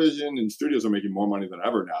television, and studios are making more money than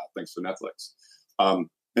ever now, thanks to Netflix.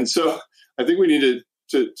 And so I think we need to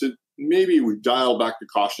to maybe dial back the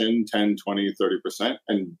caution 10, 20, 30%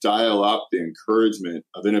 and dial up the encouragement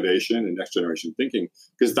of innovation and next generation thinking,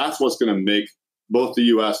 because that's what's going to make both the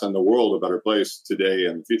US and the world a better place today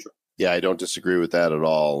and the future. Yeah, I don't disagree with that at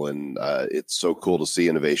all. And it's so cool to see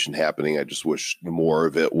innovation happening. I just wish more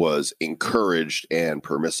of it was encouraged and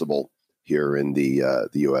permissible here in the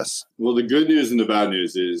U.S. Well, the good news and the bad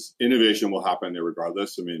news is innovation will happen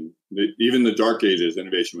regardless. I mean, even the dark ages,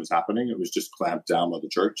 innovation was happening. It was just clamped down by the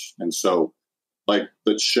church. And so, like,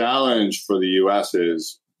 the challenge for the U.S.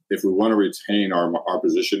 is, if we want to retain our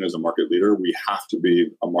position as a market leader, we have to be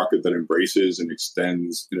a market that embraces and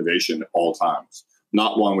extends innovation at all times,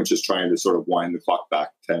 not one which is trying to sort of wind the clock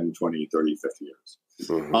back 10, 20, 30, 50 years.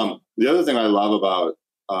 Mm-hmm. The other thing I love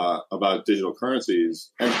about digital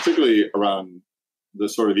currencies, and particularly around the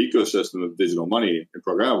sort of ecosystem of digital money and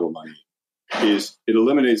programmable money, is it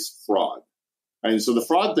eliminates fraud. And so the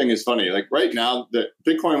fraud thing is funny. Like right now, that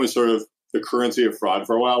Bitcoin was sort of the currency of fraud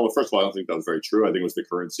for a while. Well, first of all, I don't think that was very true. I think it was the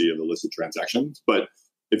currency of illicit transactions. But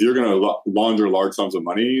if you're going to launder large sums of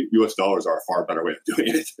money, US dollars are a far better way of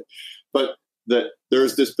doing it. But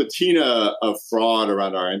there's this patina of fraud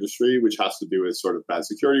around our industry, which has to do with sort of bad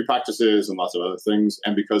security practices and lots of other things.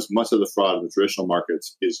 And because much of the fraud in the traditional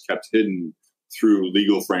markets is kept hidden through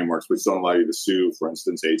legal frameworks, which don't allow you to sue, for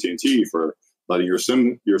instance, AT&T for letting your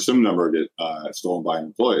SIM number get stolen by an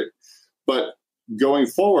employee. But going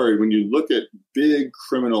forward, when you look at big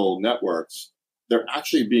criminal networks, they're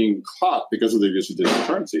actually being caught because of their use of digital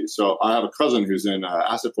currency. So I have a cousin who's in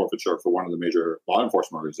asset forfeiture for one of the major law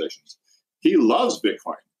enforcement organizations. He loves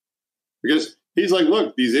Bitcoin because he's like,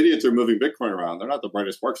 look, these idiots are moving Bitcoin around. They're not the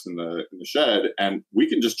brightest sparks in the shed, and we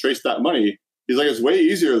can just trace that money. He's like, it's way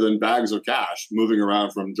easier than bags of cash moving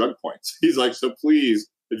around from drug points. He's like, so please,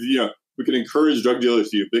 if we can encourage drug dealers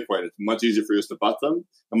to use Bitcoin. It's much easier for us to butt them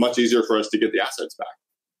and much easier for us to get the assets back.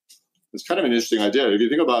 It's kind of an interesting idea. If you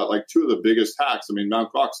think about like two of the biggest hacks, I mean, Mt.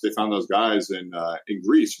 Gox, they found those guys in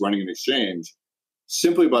Greece running an exchange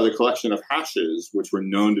simply by the collection of hashes, which were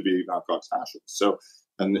known to be Mt. Gox hashes. So,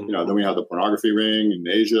 and then we have the pornography ring in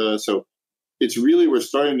Asia. So it's really, we're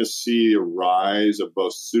starting to see a rise of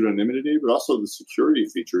both pseudonymity, but also the security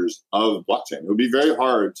features of blockchain. It would be very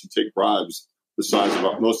hard to take bribes the size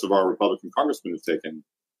of most of our Republican congressmen have taken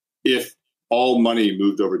if all money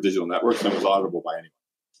moved over digital networks and was auditable by anyone.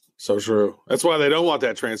 So true. That's why they don't want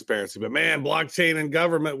that transparency. But man, blockchain and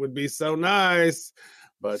government would be so nice.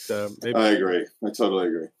 But maybe. I agree. I totally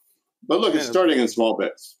agree. But look, it's starting in small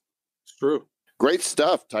bits. It's true. Great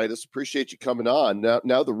stuff, Titus. Appreciate you coming on.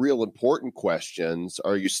 Now the real important questions: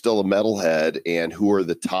 are you still a metalhead? And who are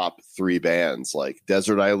the top 3 bands? Like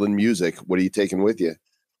Desert Island Music, what are you taking with you?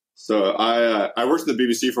 So I worked at the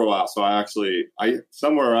BBC for a while. So I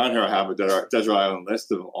somewhere around here I have a Desert Island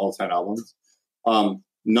list of all 10 albums.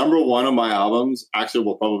 Number 1 of my albums actually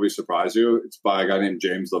will probably surprise you. It's by a guy named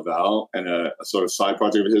James Lavelle and a sort of side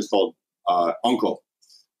project of his called Uncle.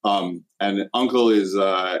 And Uncle is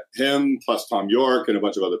him plus Tom York and a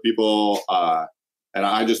bunch of other people. And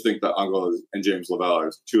I just think that Uncle and James Lavelle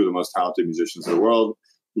are 2 of the most talented musicians in the world.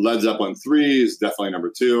 Led Zeppelin 3 is definitely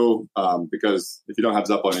number 2, because if you don't have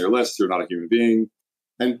Zeppelin on your list, you're not a human being.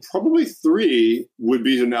 And probably 3 would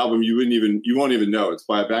be an album you won't even know. It's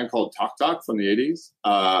by a band called Talk Talk from the 80s.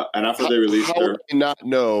 And after they released would I not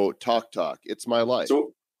know Talk Talk? It's my life.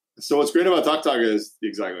 So what's great about Talk Talk is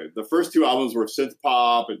exactly the first 2 albums were synth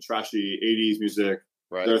pop and trashy 80s music.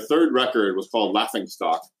 Right. Their 3rd record was called Laughing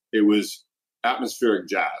Stock. It was atmospheric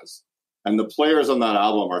jazz. And the players on that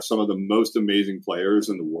album are some of the most amazing players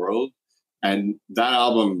in the world. And that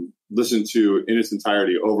album, listened to in its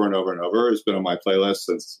entirety over and over and over, has been on my playlist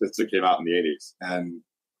since it came out in the 80s, and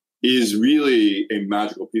is really a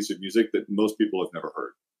magical piece of music that most people have never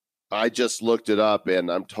heard. I just looked it up,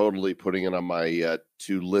 and I'm totally putting it on my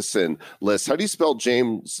to listen list. How do you spell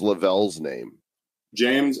James Lavelle's name?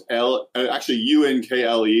 James actually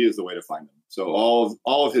Unkle is the way to find him. So all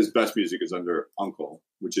of his best music is under Uncle,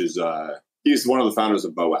 which is he's one of the founders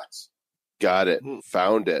of Moax. Got it.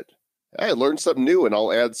 Found it. I learned something new, and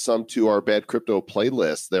I'll add some to our Bad Crypto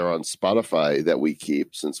playlist there on Spotify that we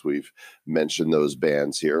keep, since we've mentioned those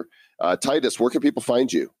bands here. Titus, where can people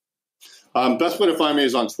find you? Best way to find me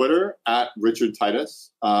is on Twitter at Richard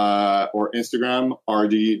Titus, or Instagram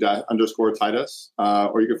RD_Titus,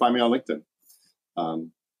 or you can find me on LinkedIn.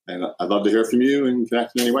 And I'd love to hear from you and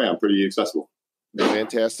connect in any way. I'm pretty accessible.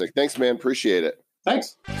 Fantastic. Thanks, man. Appreciate it.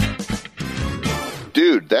 Thanks.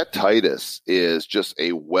 Dude, that Titus is just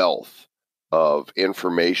a wealth of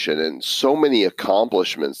information and so many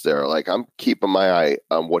accomplishments there. Like, I'm keeping my eye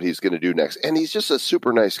on what he's going to do next. And he's just a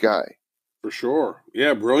super nice guy. For sure.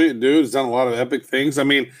 Yeah, brilliant dude. Has done a lot of epic things. I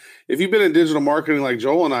mean, if you've been in digital marketing like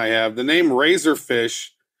Joel and I have, the name Razorfish,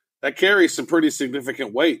 that carries some pretty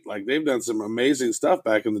significant weight. Like they've done some amazing stuff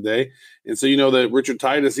back in the day. And so you know that Richard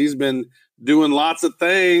Titus, he's been doing lots of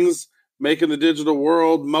things, making the digital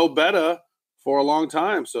world mo better for a long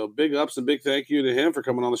time. So big ups and big thank you to him for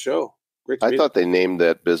coming on the show. Great to I meet thought him. they named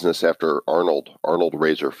that business after Arnold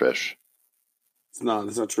Razorfish. It's not.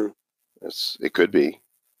 It's not true. It could be.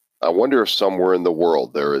 I wonder if somewhere in the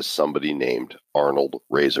world there is somebody named Arnold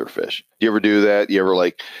Razorfish. Do you ever do that? You ever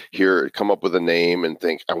like come up with a name and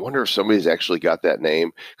think, I wonder if somebody's actually got that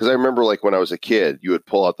name? Because I remember like when I was a kid, you would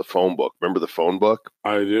pull out the phone book. Remember the phone book?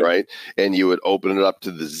 I do. Right? And you would open it up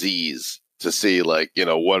to the Z's to see like,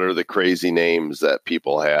 what are the crazy names that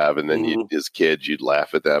people have. And then as kids, you'd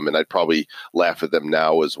laugh at them. And I'd probably laugh at them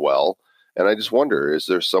now as well. And I just wonder, is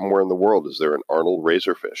there somewhere in the world, is there an Arnold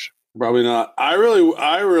Razorfish? Probably not. I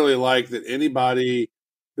really like that anybody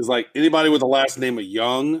is like anybody with the last name of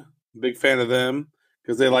Young. Big fan of them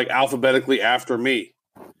because they like alphabetically after me.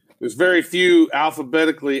 There's very few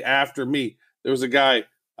alphabetically after me. There was a guy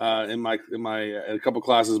in my a couple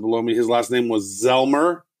classes below me. His last name was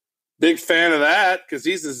Zelmer. Big fan of that because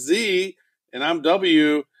he's a Z and I'm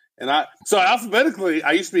W. So alphabetically,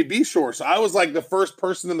 I used to be B Shore. So I was like the first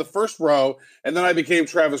person in the first row, and then I became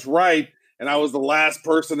Travis Wright. And I was the last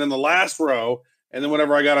person in the last row. And then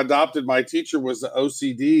whenever I got adopted, my teacher was the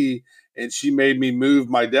OCD, and she made me move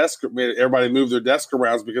my desk, made everybody move their desk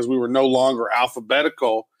around because we were no longer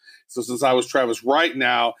alphabetical. So since I was Travis Wright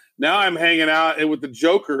now I'm hanging out with the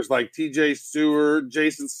jokers like TJ Stewart,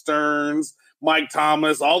 Jason Stearns, Mike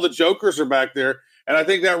Thomas. All the jokers are back there. And I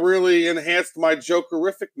think that really enhanced my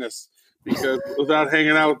jokerificness because without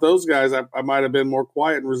hanging out with those guys, I might have been more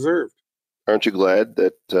quiet and reserved. Aren't you glad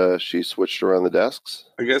that she switched around the desks?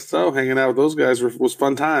 I guess so. Hanging out with those guys was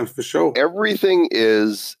fun times for sure. Everything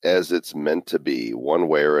is as it's meant to be, one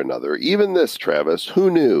way or another. Even this, Travis, who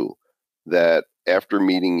knew that after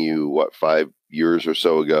meeting you, 5 years or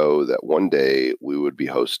so ago, that one day we would be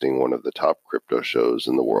hosting one of the top crypto shows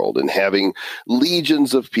in the world and having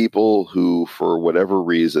legions of people who, for whatever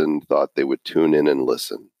reason, thought they would tune in and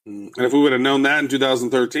listen. And if we would have known that in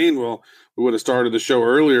 2013, well, we would have started the show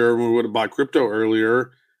earlier, and we would have bought crypto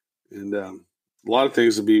earlier, and a lot of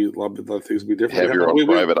things would be different. Have your own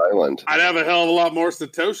private island. I'd have a hell of a lot more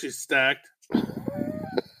Satoshis stacked.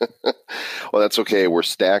 Well, that's okay. We're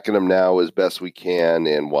stacking them now as best we can.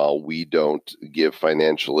 And while we don't give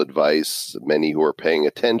financial advice, many who are paying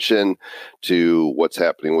attention to what's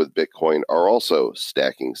happening with Bitcoin are also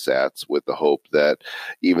stacking sats with the hope that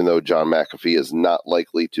even though John McAfee is not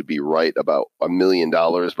likely to be right about $1 million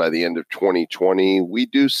by the end of 2020, we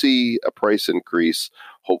do see a price increase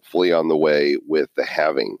hopefully on the way with the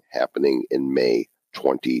halving happening in May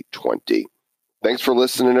 2020. Thanks for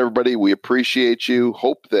listening, everybody. We appreciate you.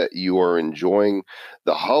 Hope that you are enjoying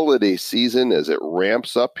the holiday season as it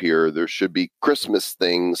ramps up here. There should be Christmas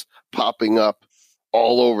things popping up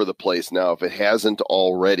all over the place now, if it hasn't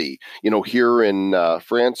already. Here in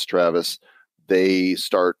France, Travis, they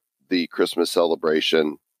start the Christmas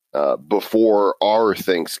celebration before our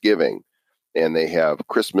Thanksgiving, and they have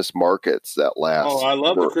Christmas markets that last I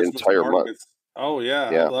love the Christmas entire markets. month. Oh,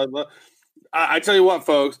 yeah. I tell you what,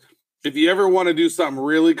 folks. If you ever want to do something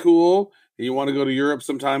really cool and you want to go to Europe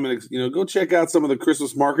sometime and go check out some of the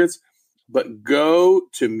Christmas markets, but go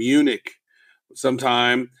to Munich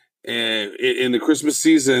sometime in the Christmas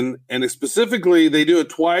season. And specifically, they do it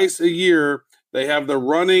twice a year. They have the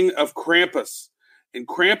running of Krampus. And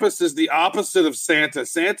Krampus is the opposite of Santa.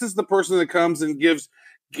 Santa's the person that comes and gives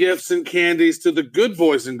gifts and candies to the good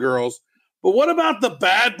boys and girls. But what about the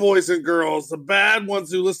bad boys and girls, the bad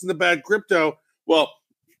ones who listen to bad crypto? Well,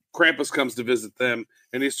 Krampus comes to visit them,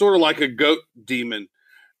 and he's sort of like a goat demon.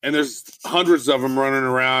 And there's hundreds of them running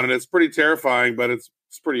around, and it's pretty terrifying, but it's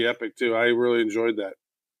pretty epic, too. I really enjoyed that.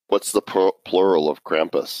 What's the plural of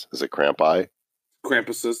Krampus? Is it Crampi?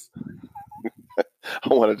 Krampuses.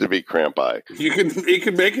 I want it to be Crampi. You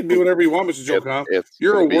can make it do whatever you want, Mr. Joe.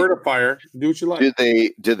 You're a wordifier. Do what you like.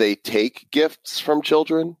 Do they take gifts from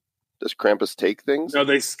children? Does Krampus take things? No,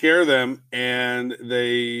 they scare them, and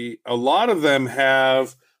a lot of them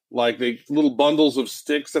have like little bundles of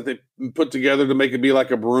sticks that they put together to make it be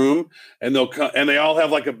like a broom, and they all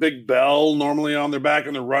have like a big bell normally on their back,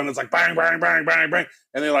 and they're running. It's like bang, bang, bang, bang, bang,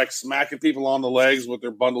 and they're like smacking people on the legs with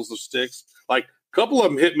their bundles of sticks. Like a couple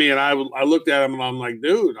of them hit me, and I looked at them, and I'm like,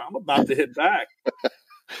 dude, I'm about to hit back.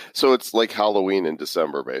 So it's like Halloween in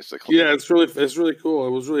December, basically. Yeah, it's really cool.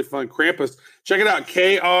 It was really fun. Krampus. Check it out.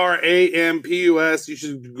 Krampus. You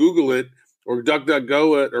should Google it. or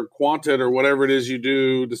DuckDuckGo it or Quant it or whatever it is you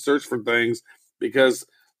do to search for things, because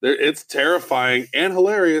it's terrifying and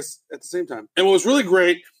hilarious at the same time. And what was really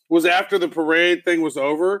great was after the parade thing was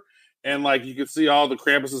over, and like you could see all the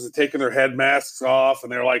Krampuses had taken their head masks off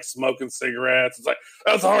and they're like smoking cigarettes. It's like,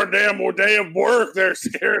 that's a hard day of work. They're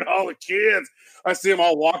scaring all the kids. I see them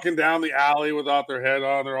all walking down the alley without their head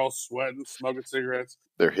on. They're all sweating, smoking cigarettes.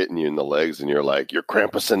 They're hitting you in the legs and you're like, you're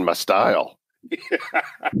Krampusing my style.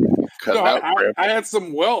 No, I had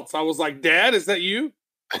some welts. I was like, Dad, is that you?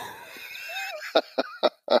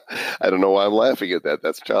 I don't know why I'm laughing at that.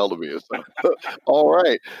 That's child abuse. All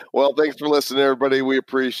right. Well, thanks for listening, everybody. We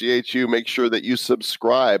appreciate you. Make sure that you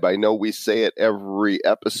subscribe. I know we say it every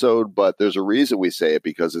episode, but there's a reason we say it,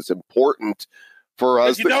 because it's important for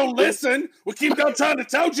us. If you don't listen, we keep on trying to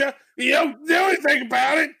tell you. You don't do anything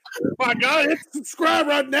about it. My God, hit subscribe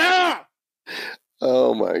right now.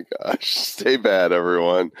 Oh my gosh. Stay bad,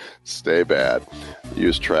 everyone. Stay bad.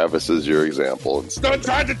 Use Travis as your example. Don't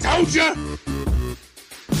try to tell you.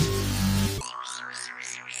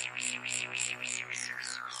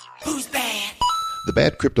 Who's bad? The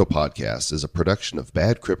Bad Crypto Podcast is a production of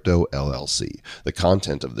Bad Crypto LLC. The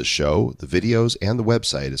content of the show, the videos, and the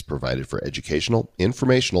website is provided for educational,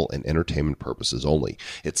 informational, and entertainment purposes only.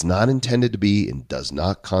 It's not intended to be and does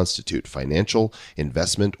not constitute financial,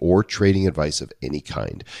 investment, or trading advice of any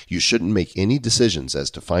kind. You shouldn't make any decisions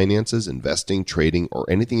as to finances, investing, trading, or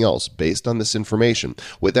anything else based on this information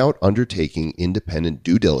without undertaking independent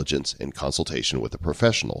due diligence and consultation with a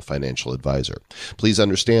professional financial advisor. Please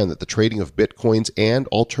understand that the trading of Bitcoins and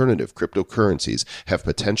alternative cryptocurrencies have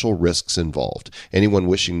potential risks involved. Anyone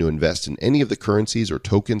wishing to invest in any of the currencies or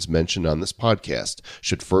tokens mentioned on this podcast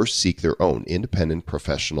should first seek their own independent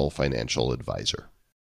professional financial advisor.